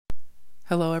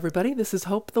Hello, everybody. This is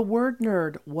Hope the Word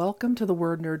Nerd. Welcome to the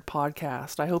Word Nerd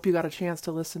podcast. I hope you got a chance to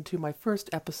listen to my first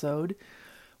episode,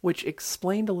 which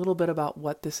explained a little bit about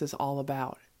what this is all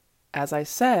about. As I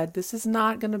said, this is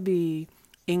not going to be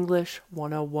English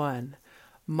 101.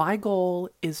 My goal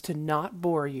is to not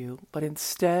bore you, but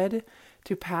instead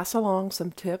to pass along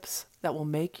some tips that will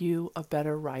make you a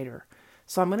better writer.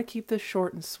 So I'm going to keep this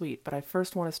short and sweet, but I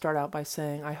first want to start out by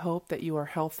saying I hope that you are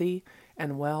healthy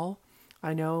and well.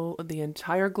 I know the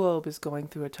entire globe is going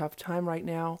through a tough time right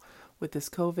now with this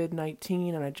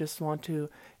COVID-19, and I just want to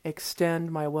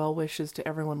extend my well wishes to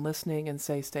everyone listening and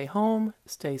say stay home,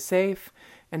 stay safe,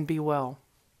 and be well.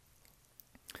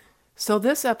 So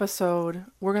this episode,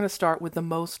 we're going to start with the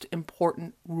most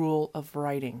important rule of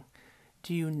writing.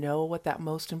 Do you know what that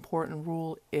most important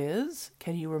rule is?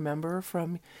 Can you remember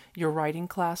from your writing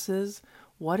classes?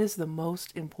 What is the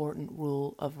most important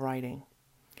rule of writing?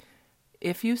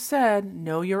 If you said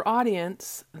know your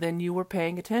audience, then you were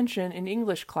paying attention in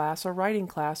English class or writing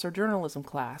class or journalism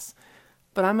class.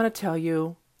 But I'm going to tell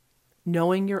you,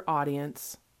 knowing your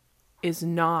audience is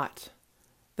not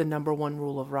the number one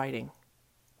rule of writing.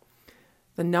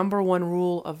 The number one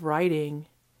rule of writing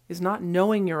is not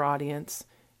knowing your audience,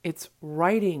 it's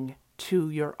writing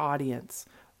to your audience,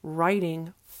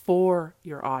 writing for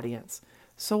your audience.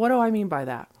 So what do I mean by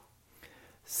that?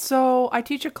 So I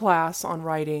teach a class on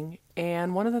writing,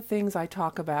 and one of the things I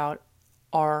talk about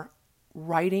are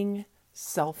writing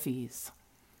selfies.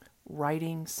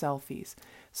 Writing selfies.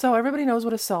 So everybody knows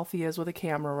what a selfie is with a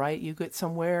camera, right? You get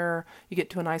somewhere, you get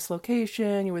to a nice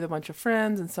location, you're with a bunch of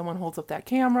friends, and someone holds up that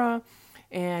camera,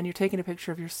 and you're taking a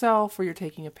picture of yourself, or you're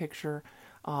taking a picture,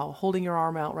 holding your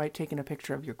arm out, right? Taking a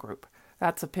picture of your group.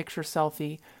 That's a picture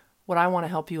selfie. What I want to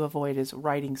help you avoid is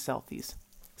writing selfies.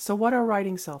 So what are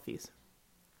writing selfies?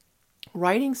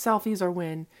 Writing selfies are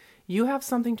when you have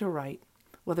something to write,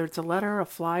 whether it's a letter, a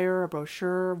flyer, a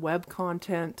brochure, web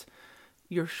content,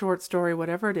 your short story,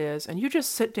 whatever it is, and you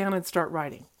just sit down and start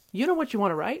writing. You know what you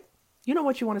want to write. You know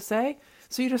what you want to say.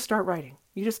 So you just start writing.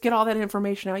 You just get all that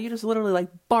information out. You just literally like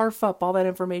barf up all that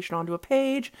information onto a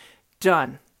page.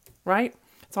 Done. Right?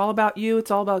 It's all about you.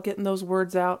 It's all about getting those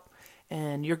words out,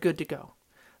 and you're good to go.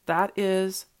 That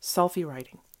is selfie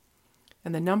writing.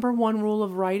 And the number one rule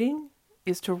of writing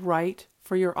is to write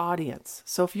for your audience.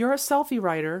 So if you're a selfie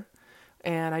writer,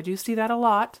 and I do see that a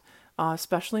lot,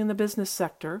 especially in the business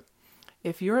sector,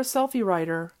 if you're a selfie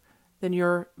writer, then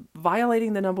you're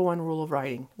violating the number one rule of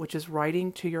writing, which is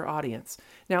writing to your audience.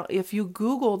 Now, if you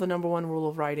Google the number one rule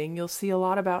of writing, you'll see a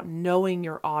lot about knowing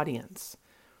your audience.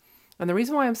 And the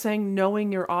reason why I'm saying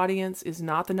knowing your audience is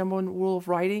not the number one rule of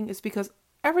writing is because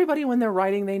everybody, when they're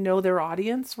writing, they know their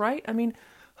audience, right? I mean,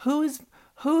 who's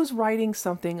writing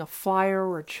something, a flyer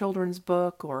or a children's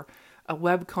book or a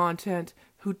web content,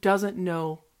 who doesn't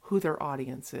know who their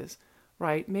audience is,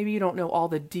 right? Maybe you don't know all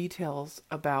the details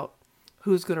about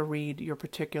who's going to read your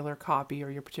particular copy or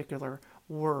your particular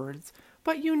words,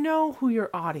 but you know who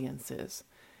your audience is.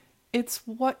 It's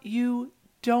what you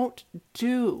don't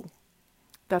do.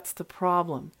 That's the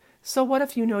problem. So what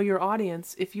if you know your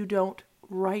audience if you don't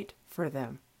write for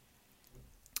them?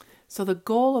 So the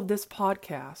goal of this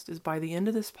podcast is, by the end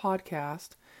of this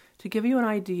podcast, to give you an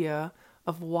idea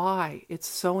of why it's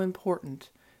so important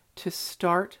to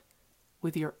start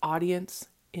with your audience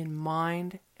in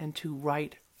mind and to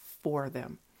write for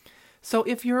them. So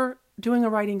if you're doing a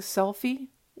writing selfie,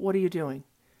 what are you doing?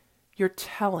 You're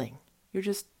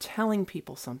just telling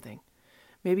people something.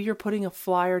 Maybe you're putting a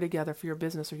flyer together for your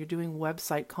business, or you're doing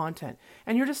website content,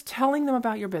 and you're just telling them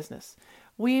about your business.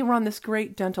 We run this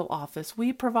great dental office.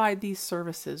 We provide these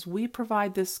services. We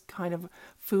provide this kind of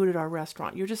food at our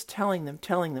restaurant. You're just telling them.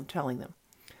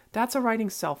 That's a writing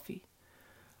selfie.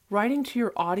 Writing to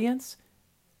your audience,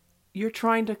 you're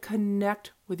trying to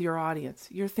connect with your audience.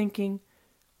 You're thinking,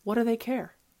 what do they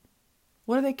care?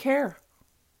 What do they care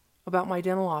about my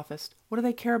dental office? What do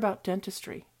they care about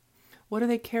dentistry? What do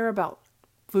they care about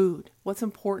food? What's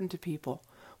important to people?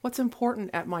 What's important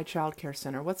at my child care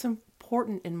center? What's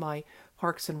important in my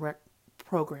Parks and Rec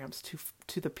programs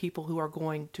to the people who are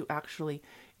going to actually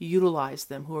utilize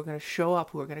them, who are going to show up,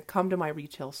 who are going to come to my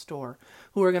retail store,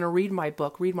 who are going to read my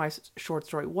book, read my short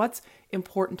story? What's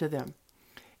important to them?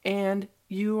 And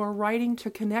you are writing to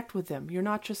connect with them. You're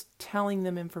not just telling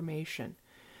them information.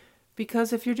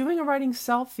 Because if you're doing a writing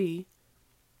selfie,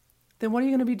 then what are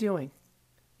you going to be doing?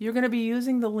 You're going to be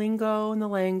using the lingo and the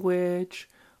language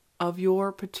of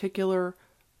your particular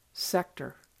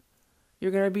sector.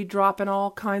 You're going to be dropping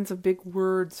all kinds of big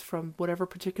words from whatever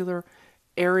particular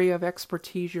area of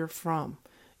expertise you're from.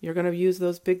 You're going to use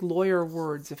those big lawyer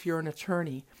words if you're an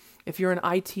attorney. If you're an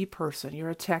IT person, you're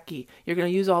a techie, you're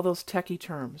going to use all those techie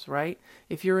terms, right?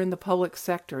 If you're in the public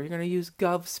sector, you're going to use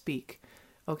gov speak,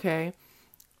 okay?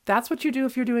 That's what you do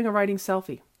if you're doing a writing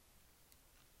selfie.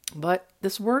 But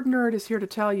this word nerd is here to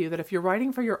tell you that if you're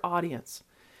writing for your audience,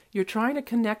 you're trying to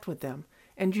connect with them,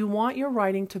 and you want your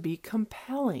writing to be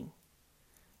compelling.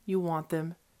 You want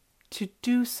them to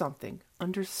do something,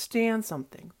 understand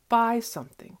something, buy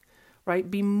something, right?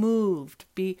 Be moved,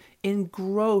 be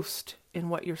engrossed in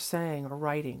what you're saying or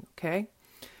writing, okay?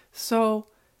 So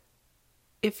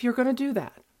if you're going to do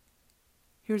that,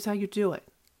 here's how you do it.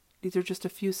 These are just a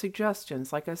few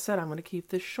suggestions. Like I said, I'm going to keep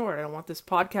this short. I don't want this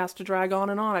podcast to drag on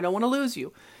and on. I don't want to lose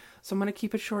you. So I'm going to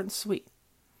keep it short and sweet.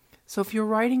 So if you're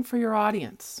writing for your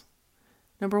audience,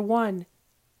 number one,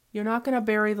 you're not going to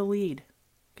bury the lead.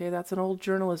 Okay, that's an old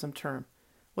journalism term.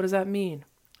 What does that mean?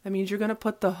 That means you're going to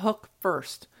put the hook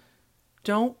first.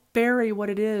 Don't bury what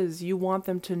it is you want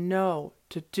them to know,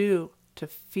 to do, to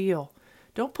feel.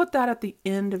 Don't put that at the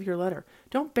end of your letter.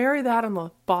 Don't bury that on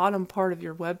the bottom part of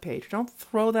your webpage. Don't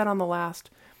throw that on the last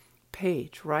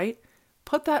page, right?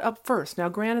 Put that up first. Now,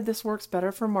 granted, this works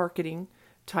better for marketing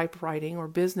type writing or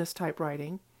business type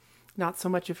writing. Not so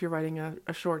much if you're writing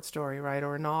a short story, right,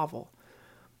 or a novel.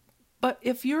 But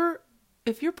if you're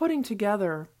putting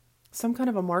together some kind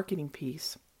of a marketing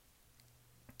piece,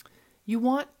 you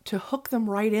want to hook them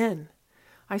right in.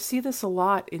 I see this a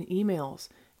lot in emails.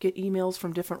 Get emails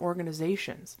from different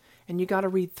organizations, and you got to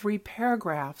read 3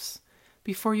 paragraphs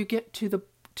before you get to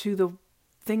the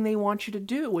thing they want you to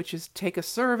do, which is take a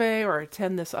survey or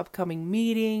attend this upcoming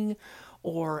meeting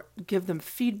or give them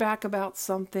feedback about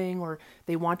something, or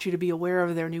they want you to be aware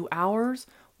of their new hours.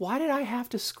 Why did I have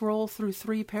to scroll through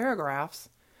 3 paragraphs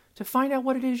to find out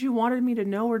what it is you wanted me to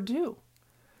know or do?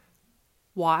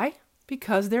 Why?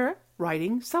 Because they're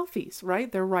writing selfies,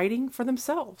 right? They're writing for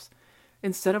themselves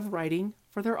instead of writing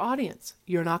for their audience.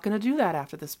 You're not going to do that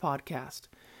after this podcast.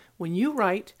 When you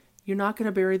write, you're not going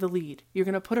to bury the lead. You're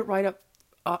going to put it right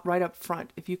up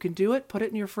front. If you can do it, put it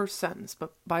in your first sentence.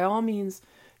 But by all means,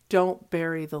 don't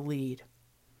bury the lead.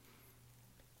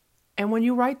 And when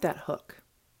you write that hook,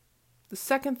 the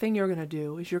second thing you're going to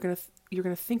do is you're going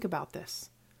to think about this.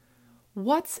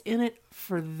 What's in it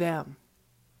for them?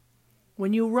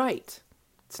 When you write,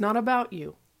 it's not about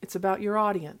you. It's about your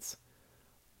audience.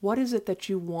 What is it that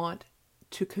you want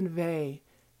to convey?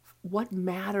 What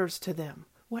matters to them?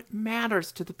 What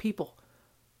matters to the people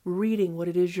reading what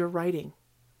it is you're writing?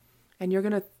 And you're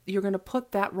going to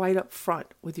put that right up front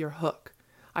with your hook.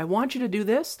 I want you to do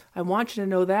this. I want you to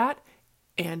know that.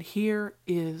 And here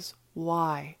is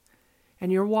why.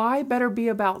 And your why better be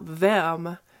about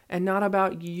them and not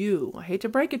about you. I hate to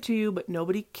break it to you, but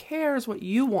nobody cares what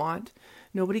you want.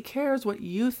 Nobody cares what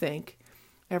you think.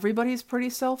 Everybody's pretty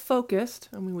self-focused.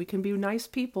 I mean, we can be nice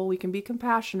people. We can be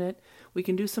compassionate. We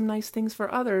can do some nice things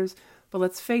for others. But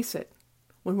let's face it,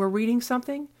 when we're reading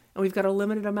something and we've got a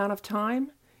limited amount of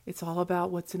time, it's all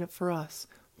about what's in it for us.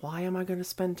 Why am I going to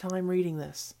spend time reading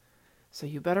this? So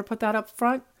you better put that up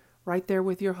front, right there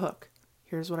with your hook.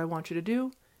 Here's what I want you to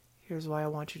do. Here's why I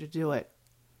want you to do it.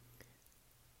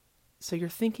 So you're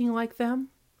thinking like them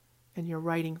and you're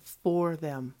writing for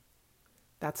them.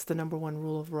 That's the number one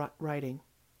rule of writing.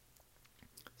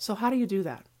 So how do you do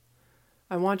that?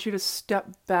 I want you to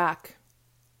step back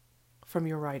from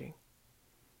your writing.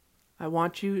 I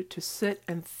want you to sit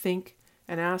and think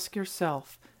and ask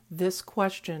yourself this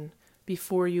question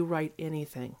before you write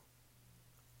anything.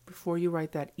 Before you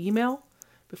write that email,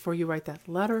 before you write that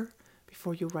letter,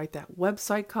 before you write that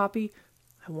website copy,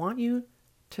 I want you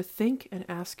to think and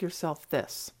ask yourself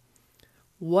this.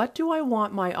 What do I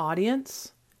want my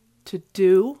audience to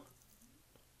do?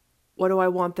 What do I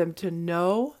want them to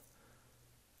know?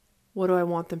 What do I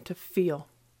want them to feel?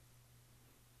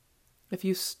 If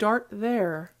you start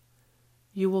there,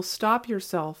 you will stop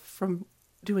yourself from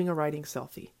doing a writing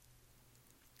selfie.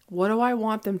 What do I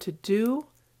want them to do,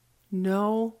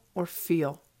 know, or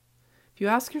feel? If you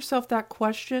ask yourself that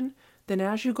question, then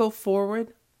as you go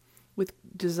forward with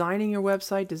designing your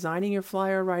website, designing your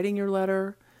flyer, writing your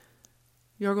letter,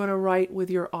 you're going to write with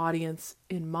your audience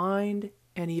in mind,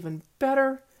 and even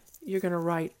better, you're going to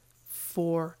write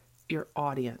for your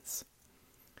audience.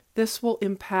 This will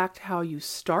impact how you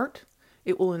start,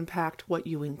 it will impact what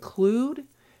you include,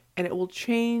 and it will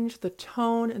change the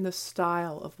tone and the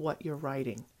style of what you're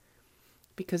writing,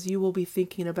 because you will be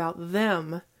thinking about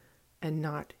them and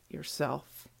not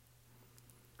yourself.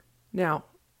 Now,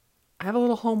 I have a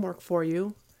little homework for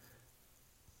you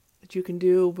that you can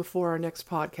do before our next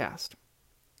podcast.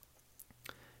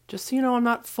 Just so you know, I'm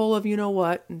not full of you know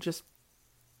what and just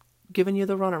giving you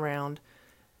the runaround.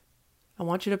 I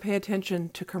want you to pay attention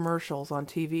to commercials on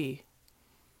TV.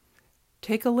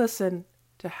 Take a listen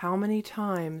to how many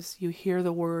times you hear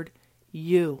the word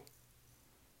you.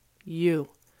 You.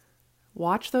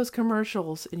 Watch those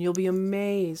commercials and you'll be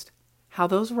amazed how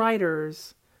those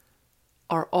writers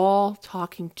are all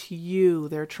talking to you.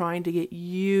 They're trying to get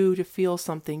you to feel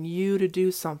something, you to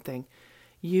do something,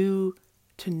 you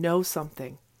to know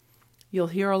something. You'll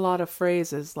hear a lot of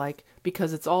phrases like,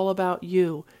 because it's all about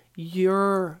you,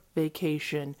 your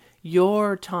vacation,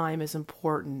 your time is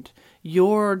important,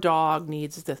 your dog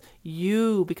needs this,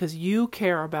 you, because you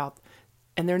care about,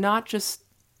 and they're not just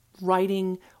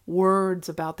writing words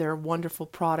about their wonderful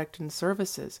product and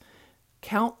services.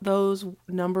 Count those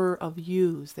number of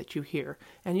yous that you hear,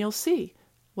 and you'll see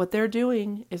what they're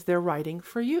doing is they're writing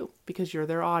for you because you're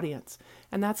their audience.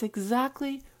 And that's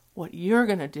exactly what you're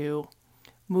going to do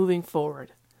moving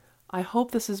forward. I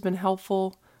hope this has been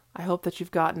helpful. I hope that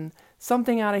you've gotten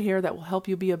something out of here that will help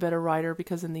you be a better writer,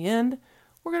 because in the end,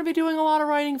 we're going to be doing a lot of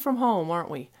writing from home, aren't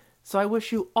we? So I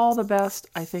wish you all the best.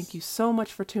 I thank you so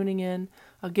much for tuning in.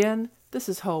 Again, this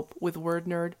is Hope with Word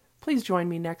Nerd. Please join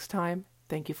me next time.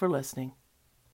 Thank you for listening.